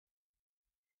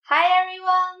Hi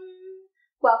everyone!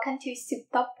 Welcome to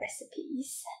Souped Up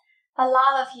Recipes. A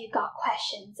lot of you got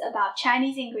questions about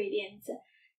Chinese ingredients.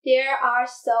 There are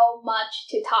so much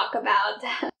to talk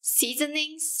about.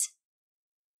 Seasonings,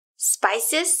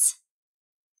 spices,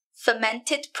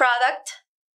 fermented product,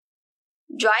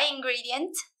 dry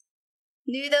ingredient,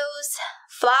 noodles,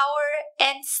 flour,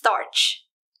 and starch.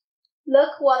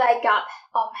 Look what I got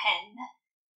on hand.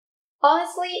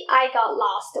 Honestly, I got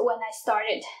lost when I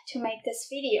started to make this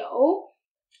video.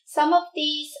 Some of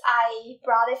these I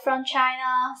brought it from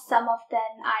China, some of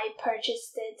them I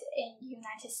purchased it in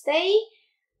United States.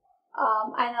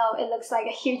 I know it looks like a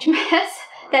huge mess.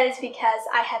 That is because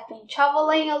I have been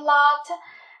traveling a lot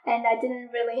and I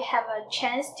didn't really have a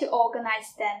chance to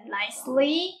organize them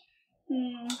nicely.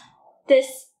 This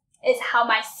is how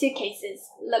my suitcases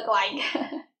look like.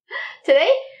 Today,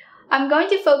 I'm going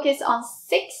to focus on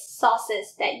 6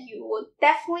 sauces that you will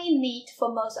definitely need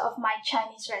for most of my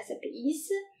Chinese recipes.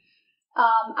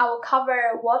 I will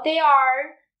cover what they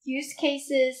are, use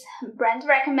cases, brand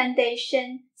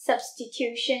recommendation,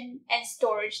 substitution, and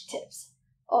storage tips.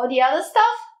 All the other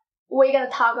stuff, we're going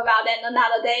to talk about it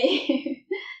another day.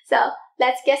 So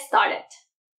let's get started.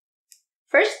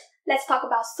 First, let's talk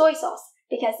about soy sauce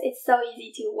because it's so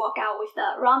easy to walk out with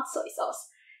the wrong soy sauce.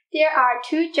 There are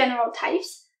 2 general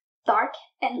types, dark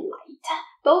and light.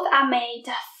 Both are made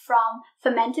from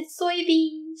fermented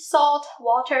soybean, salt,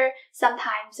 water,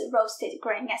 sometimes roasted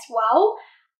grain as well.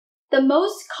 The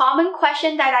most common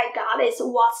question that I got is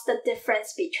what's the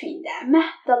difference between them?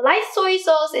 The light soy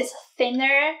sauce is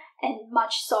thinner and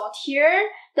much saltier.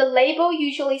 The label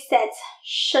usually says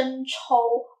生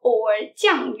抽 or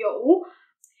酱油.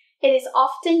 It is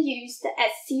often used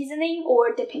as seasoning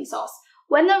or dipping sauce.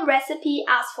 When a recipe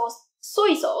asks for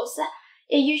soy sauce,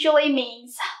 it usually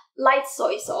means light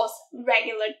soy sauce,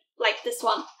 regular, like this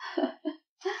one.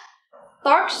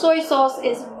 Dark soy sauce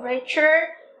is richer,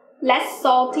 less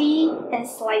salty, and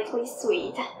slightly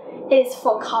sweet. It is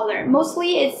for color.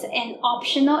 Mostly it's an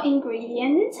optional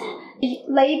ingredient. The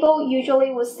label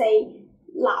usually would say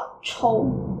老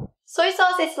抽. Soy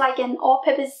sauce is like an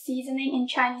all-purpose seasoning in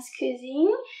Chinese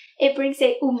cuisine. It brings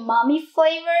a umami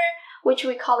flavor, which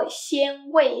we call it 鲜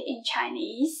味 in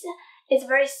Chinese. It's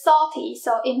very salty,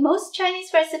 so in most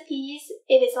Chinese recipes,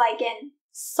 it is like an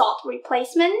salt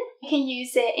replacement. You can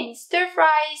use it in stir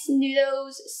fries,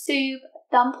 noodles, soup,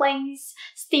 dumplings,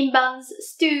 steamed buns,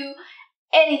 stew,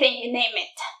 anything you name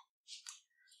it.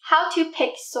 How to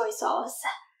pick soy sauce?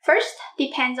 First,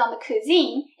 depends on the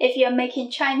cuisine. If you're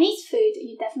making Chinese food,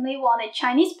 you definitely want a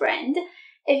Chinese brand.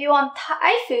 If you want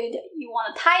Thai food, you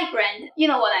want a Thai brand. You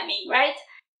know what I mean, right?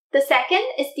 The second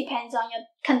is depends on your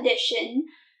condition.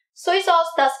 Soy sauce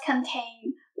does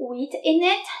contain wheat in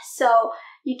it, so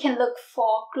you can look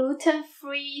for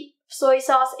gluten-free soy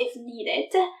sauce if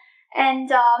needed. And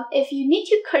if you need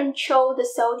to control the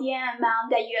sodium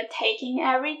amount that you're taking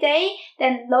every day,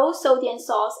 then low sodium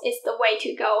sauce is the way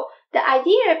to go. The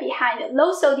idea behind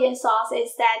low sodium sauce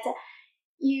is that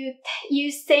you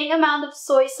use same amount of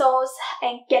soy sauce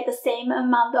and get the same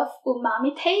amount of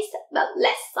umami taste, but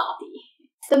less salty.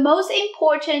 The most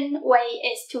important way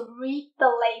is to read the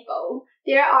label.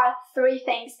 There are 3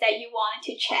 things that you want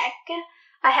to check.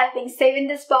 I have been saving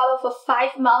this bottle for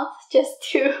 5 months just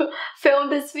to film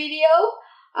this video.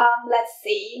 Let's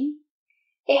see.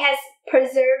 It has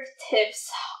preservatives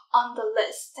on the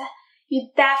list. You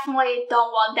definitely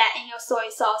don't want that in your soy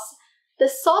sauce. The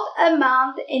salt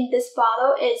amount in this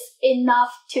bottle is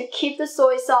enough to keep the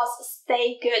soy sauce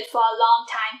stay good for a long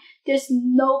time. There's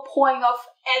no point of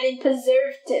adding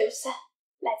preservatives.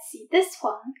 Let's see this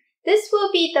one. This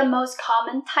will be the most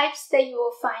common types that you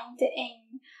will find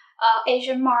in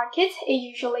Asian market. It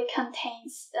usually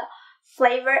contains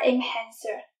flavor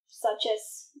enhancer, such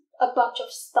as a bunch of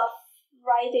stuff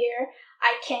right there.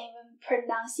 I can't even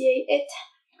pronunciate it.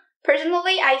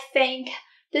 Personally, I think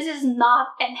this is not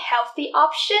an healthy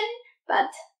option, but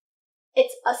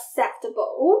it's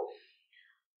acceptable.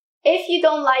 If you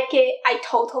don't like it, I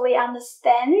totally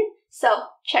understand. So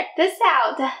check this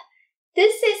out.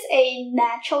 This is a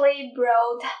naturally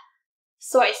brewed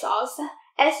soy sauce.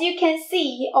 As you can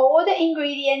see, all the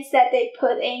ingredients that they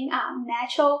put in are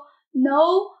natural,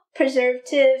 no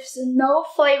preservatives, no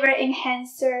flavor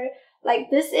enhancer. Like,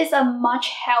 this is a much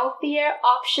healthier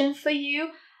option for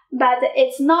you, but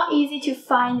it's not easy to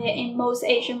find it in most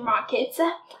Asian markets.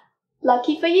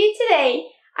 Lucky for you today,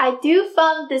 I do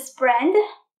found this brand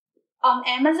on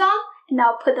Amazon, and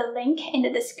I'll put the link in the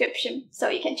description so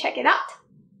you can check it out.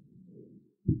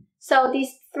 So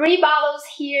these 3 bottles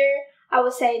here, I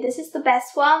would say this is the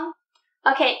best one.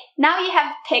 Okay, now you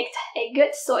have picked a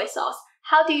good soy sauce.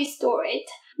 How do you store it?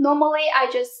 Normally, I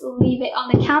just leave it on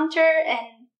the counter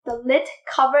and the lid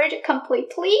covered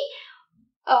completely.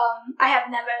 I have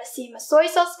never seen my soy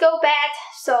sauce go bad,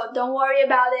 so don't worry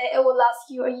about it. It will last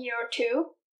you a year or two.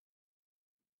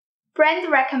 Brand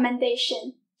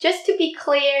recommendation. Just to be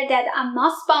clear that I'm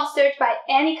not sponsored by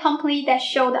any company that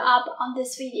showed up on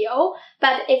this video,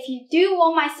 but if you do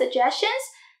want my suggestions,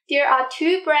 there are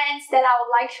two brands that I would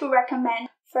like to recommend.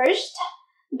 First,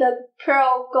 the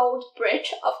Pearl Gold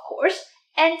Bridge, of course,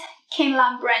 and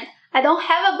Kinglan brand. I don't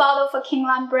have a bottle for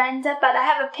Kinglan brand, but I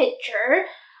have a picture.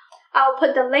 I'll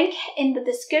put the link in the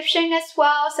description as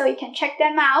well, so you can check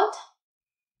them out.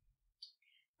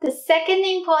 The second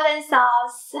important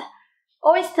sauce,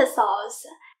 oyster sauce.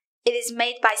 It is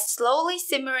made by slowly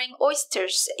simmering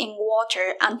oysters in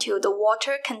water until the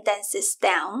water condenses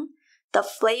down. The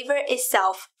flavor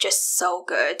itself just so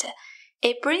good.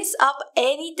 It brings up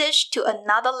any dish to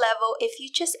another level if you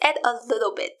just add a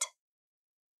little bit.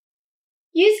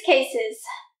 Use cases.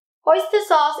 Oyster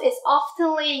sauce is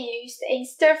often used in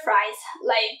stir fries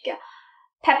like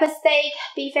pepper steak,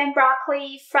 beef and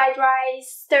broccoli, fried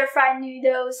rice, stir-fried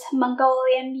noodles,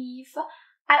 Mongolian beef.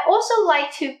 I also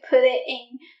like to put it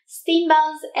in steamed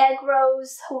buns, egg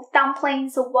rolls,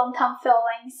 dumplings, wonton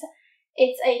fillings.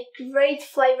 It's a great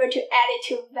flavor to add it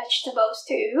to vegetables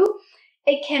too.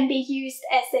 It can be used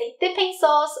as a dipping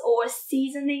sauce or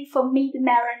seasoning for meat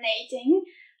marinating.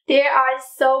 There are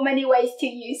so many ways to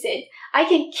use it. I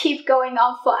can keep going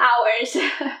on for hours.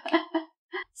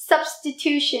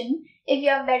 Substitution. If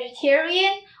you're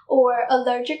vegetarian or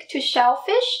allergic to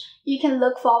shellfish, you can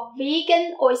look for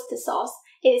vegan oyster sauce.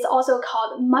 It is also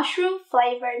called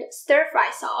mushroom-flavored stir-fry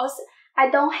sauce. I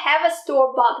don't have a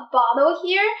store-bought bottle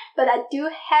here, but I do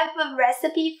have a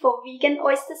recipe for vegan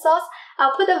oyster sauce.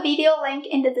 I'll put a video link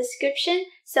in the description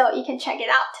so you can check it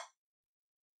out.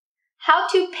 How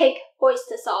to pick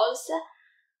oyster sauce.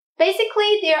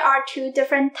 Basically, there are two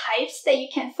different types that you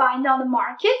can find on the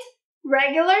market,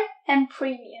 regular and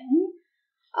premium.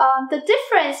 The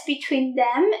difference between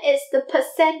them is the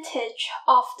percentage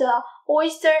of the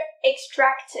oyster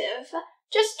extractive.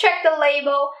 Just check the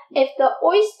label. If the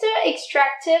oyster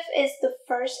extractive is the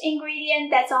first ingredient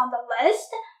that's on the list,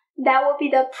 that will be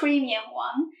the premium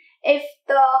one. If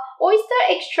the oyster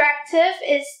extractive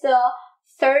is the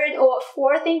third or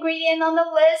fourth ingredient on the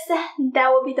list, that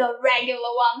will be the regular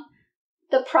one.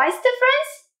 The price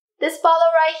difference? This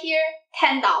bottle right here,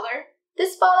 $10.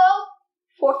 This bottle,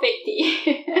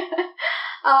 $4.50.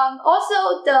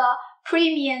 Also, the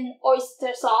premium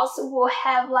oyster sauce will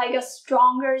have like a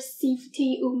stronger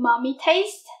seafoody umami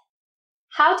taste.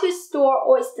 How to store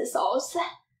oyster sauce.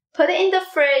 Put it in the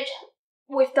fridge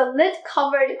with the lid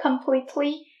covered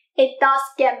completely. It does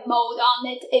get mold on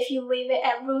it if you leave it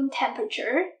at room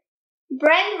temperature.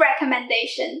 Brand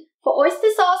recommendation. For oyster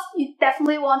sauce, you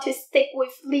definitely want to stick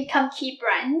with Lee Kum Kee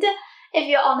brand. If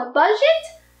you're on a budget,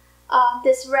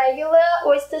 this regular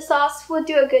oyster sauce will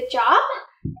do a good job.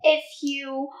 If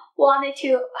you wanted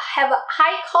to have a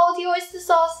high quality oyster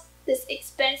sauce, this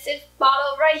expensive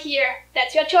bottle right here,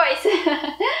 that's your choice.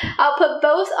 I'll put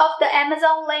both of the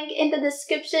Amazon link in the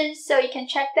description so you can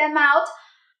check them out.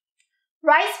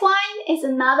 Rice wine is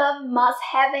another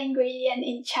must-have ingredient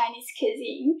in Chinese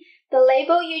cuisine. The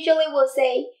label usually will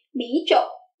say 米酒、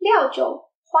料酒、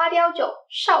花雕酒、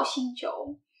绍兴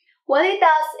酒. What it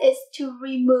does is to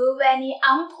remove any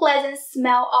unpleasant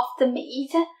smell of the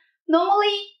meat.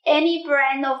 Normally, any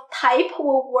brand of type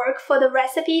will work for the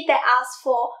recipe that asks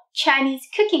for Chinese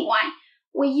cooking wine.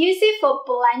 We use it for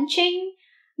blanching,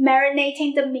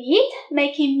 marinating the meat,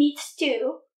 making meat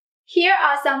stew. Here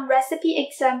are some recipe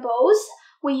examples.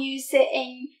 We use it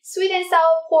in sweet and sour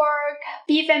pork,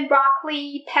 beef and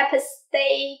broccoli, pepper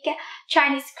steak,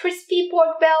 Chinese crispy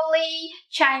pork belly,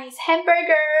 Chinese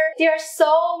hamburger. There are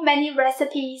so many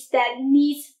recipes that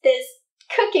need this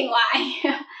cooking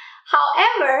wine.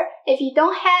 However, if you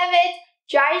don't have it,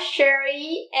 dry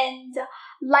sherry and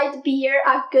light beer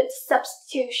are good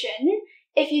substitution.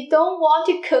 If you don't want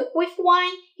to cook with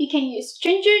wine, you can use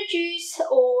ginger juice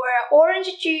or orange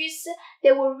juice.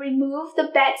 They will remove the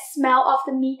bad smell of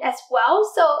the meat as well,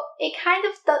 so it kind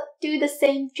of do the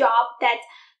same job that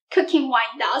cooking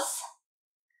wine does.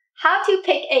 How to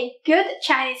pick a good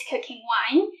Chinese cooking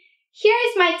wine? Here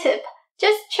is my tip.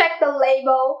 Just check the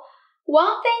label.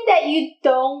 One thing that you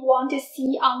don't want to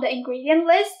see on the ingredient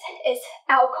list is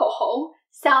alcohol.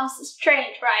 Sounds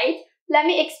strange, right? Let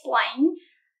me explain.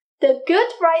 The good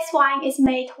rice wine is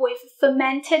made with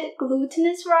fermented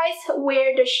glutinous rice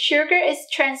where the sugar is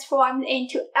transformed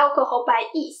into alcohol by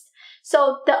yeast.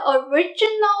 So the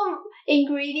original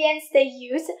ingredients they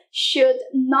use should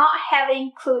not have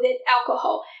included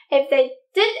alcohol. If they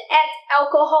did add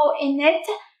alcohol in it.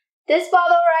 This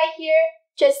bottle right here,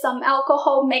 just some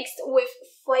alcohol mixed with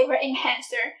flavor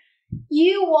enhancer.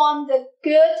 You want the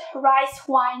good rice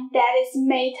wine that is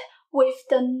made with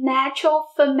the natural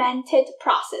fermented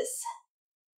process.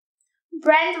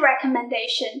 Brand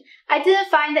recommendation. I didn't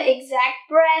find the exact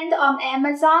brand on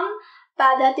Amazon,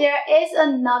 but there is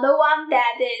another one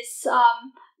that is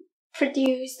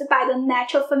produced by the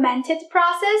natural fermented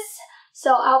process.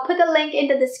 So I'll put the link in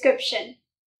the description.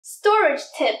 Storage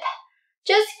tip.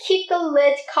 Just keep the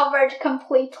lid covered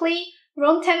completely.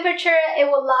 Room temperature, it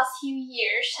will last you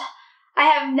years. I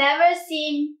have never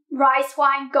seen rice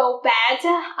wine go bad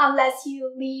unless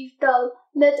you leave the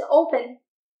lid open.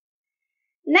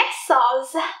 Next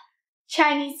sauce,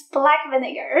 Chinese black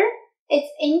vinegar.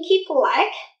 It's inky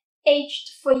black,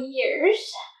 aged for years.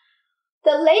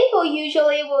 The label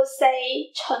usually will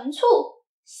say 陈醋,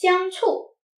 香醋,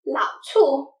 老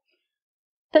醋.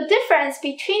 The difference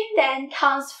between them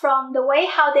comes from the way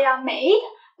how they are made,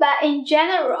 but in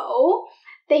general,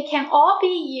 they can all be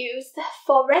used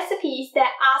for recipes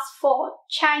that ask for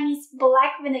Chinese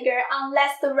black vinegar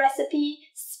unless the recipe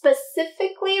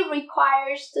specifically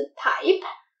requires the type.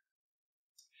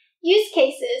 Use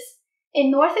cases.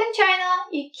 In northern China,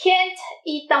 you can't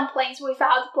eat dumplings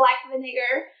without black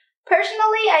vinegar.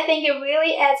 Personally, I think it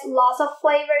really adds lots of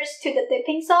flavors to the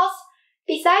dipping sauce.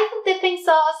 Besides the dipping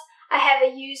sauce, I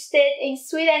have used it in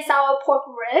sweet and sour pork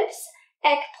ribs,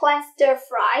 eggplant stir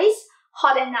fries,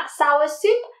 hot and not sour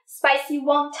soup, spicy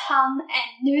wonton,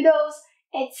 and noodles.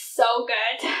 It's so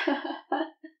good.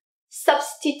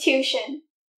 Substitution.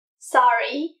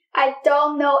 Sorry, I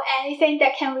don't know anything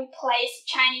that can replace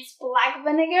Chinese black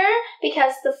vinegar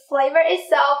because the flavor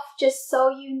itself just so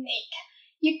unique.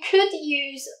 You could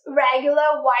use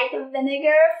regular white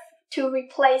vinegar to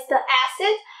replace the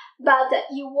acid, but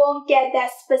you won't get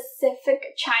that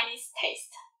specific Chinese taste.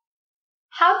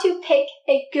 How to pick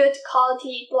a good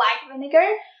quality black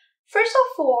vinegar? First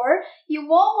of all, you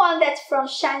want one that's from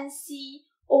Shanxi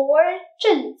or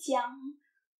Zhenjiang.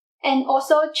 And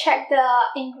also check the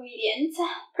ingredients.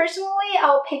 Personally,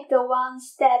 I'll pick the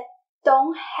ones that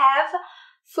don't have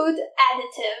food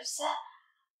additives.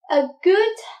 A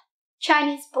good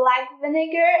Chinese black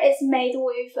vinegar is made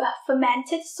with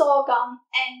fermented sorghum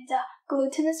and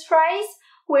glutinous rice,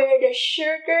 where the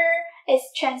sugar is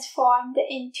transformed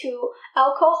into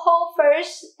alcohol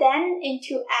first, then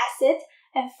into acid,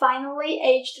 and finally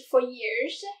aged for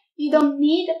years. You don't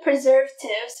need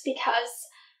preservatives because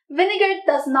vinegar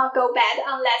does not go bad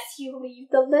unless you leave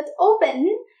the lid open.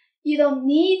 You don't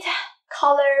need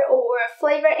color or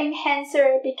flavor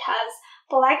enhancer because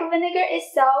black vinegar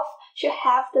itself should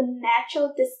have the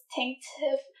natural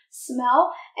distinctive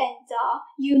smell and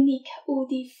unique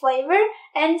woody flavor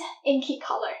and inky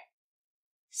color.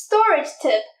 Storage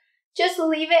tip. Just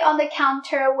leave it on the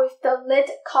counter with the lid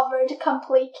covered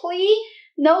completely.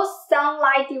 No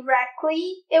sunlight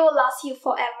directly. It will last you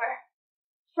forever.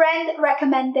 Brand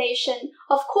recommendation.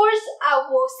 Of course, I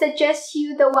will suggest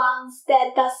you the ones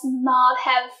that does not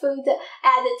have food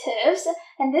additives.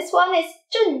 And this one is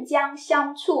Zhenjiang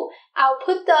Xiangcu. I'll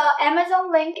put the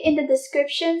Amazon link in the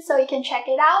description so you can check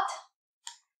it out.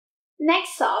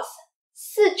 Next sauce,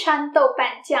 Sichuan Dou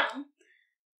Ban Jiang.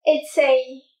 It's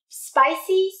a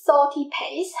spicy, salty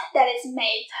paste that is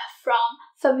made from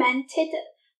fermented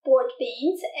board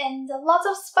beans and lots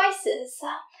of spices.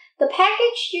 The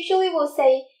package usually will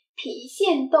say 郫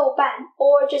县豆瓣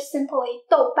or just simply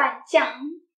豆瓣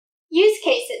酱. Use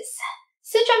cases.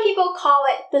 Sichuan people call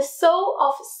it the soul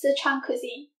of Sichuan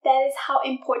cuisine. That is how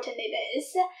important it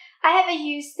is. I have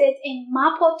used it in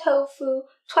mapo tofu,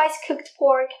 twice cooked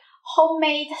pork,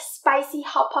 homemade spicy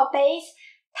hot pot base,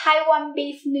 Taiwan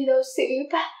beef noodle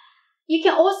soup. You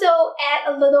can also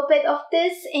add a little bit of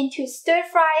this into stir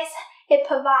fries. It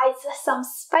provides some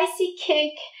spicy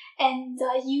kick and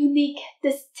a unique,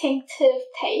 distinctive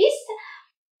taste.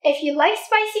 If you like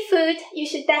spicy food, you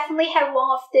should definitely have one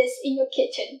of this in your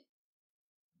kitchen.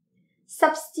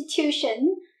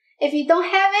 Substitution. If you don't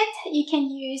have it, you can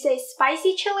use a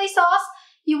spicy chili sauce.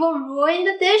 You will ruin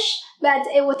the dish, but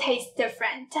it will taste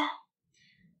different.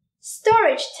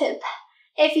 Storage tip.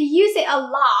 If you use it a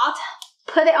lot,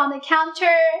 put it on the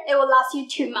counter, it will last you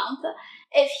 2 months.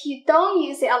 If you don't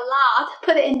use it a lot,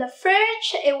 put it in the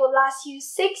fridge, it will last you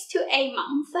 6 to 8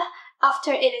 months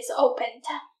after it is opened.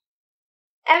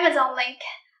 Amazon link.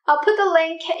 I'll put the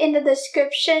link in the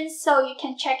description so you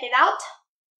can check it out.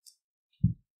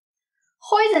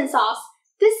 Hoisin Sauce.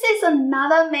 This is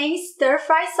another main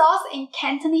stir-fry sauce in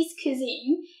Cantonese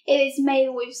cuisine. It is made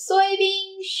with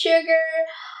soybean, sugar,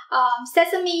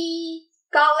 sesame,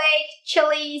 garlic,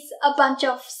 chilies, a bunch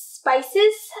of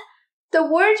spices. The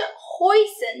word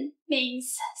hoisin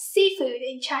means seafood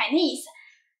in Chinese.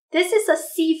 This is a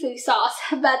seafood sauce,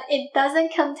 but it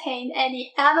doesn't contain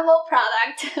any animal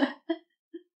product.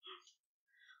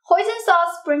 Hoisin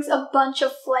sauce brings a bunch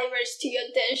of flavors to your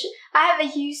dish. I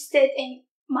have used it in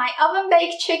my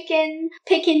oven-baked chicken,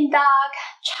 Peking duck,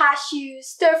 char siu,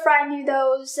 stir-fried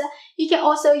noodles. You can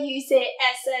also use it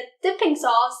as a dipping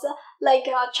sauce, like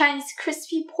a Chinese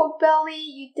crispy pork belly.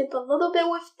 You dip a little bit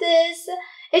with this.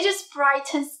 It just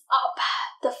brightens up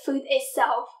the food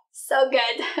itself. So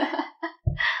good.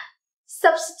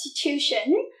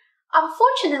 Substitution.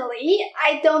 Unfortunately,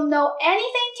 I don't know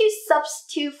anything to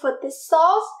substitute for this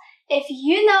sauce. If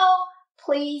you know,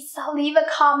 please leave a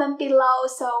comment below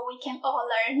so we can all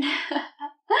learn.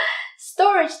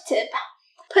 Storage tip.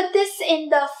 Put this in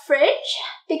the fridge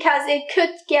because it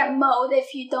could get mold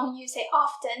if you don't use it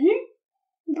often.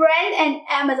 Brand and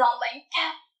Amazon link.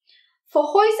 For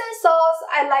Hoisin sauce,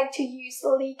 I like to use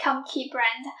Li Kang Ki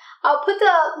brand. I'll put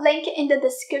the link in the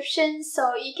description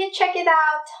so you can check it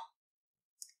out.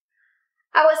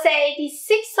 I would say these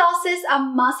 6 sauces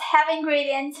are must-have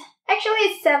ingredients. Actually,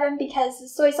 it's 7 because the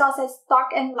soy sauce is dark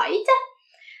and light.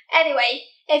 Anyway,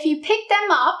 if you pick them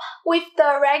up with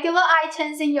the regular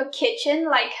items in your kitchen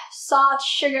like salt,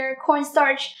 sugar,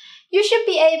 cornstarch, you should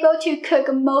be able to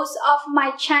cook most of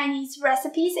my Chinese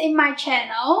recipes in my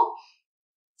channel.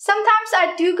 Sometimes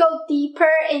I do go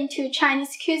deeper into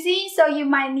Chinese cuisine, so you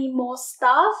might need more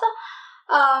stuff.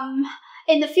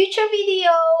 In the future video,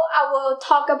 I will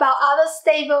talk about other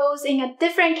staples in a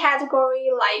different category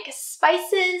like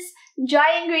spices,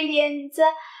 dry ingredients.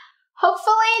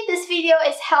 Hopefully this video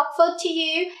is helpful to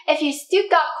you. If you still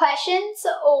got questions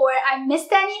or I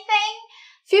missed anything,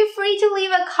 feel free to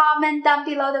leave a comment down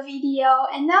below the video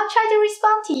and I'll try to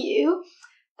respond to you.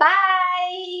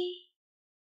 Bye!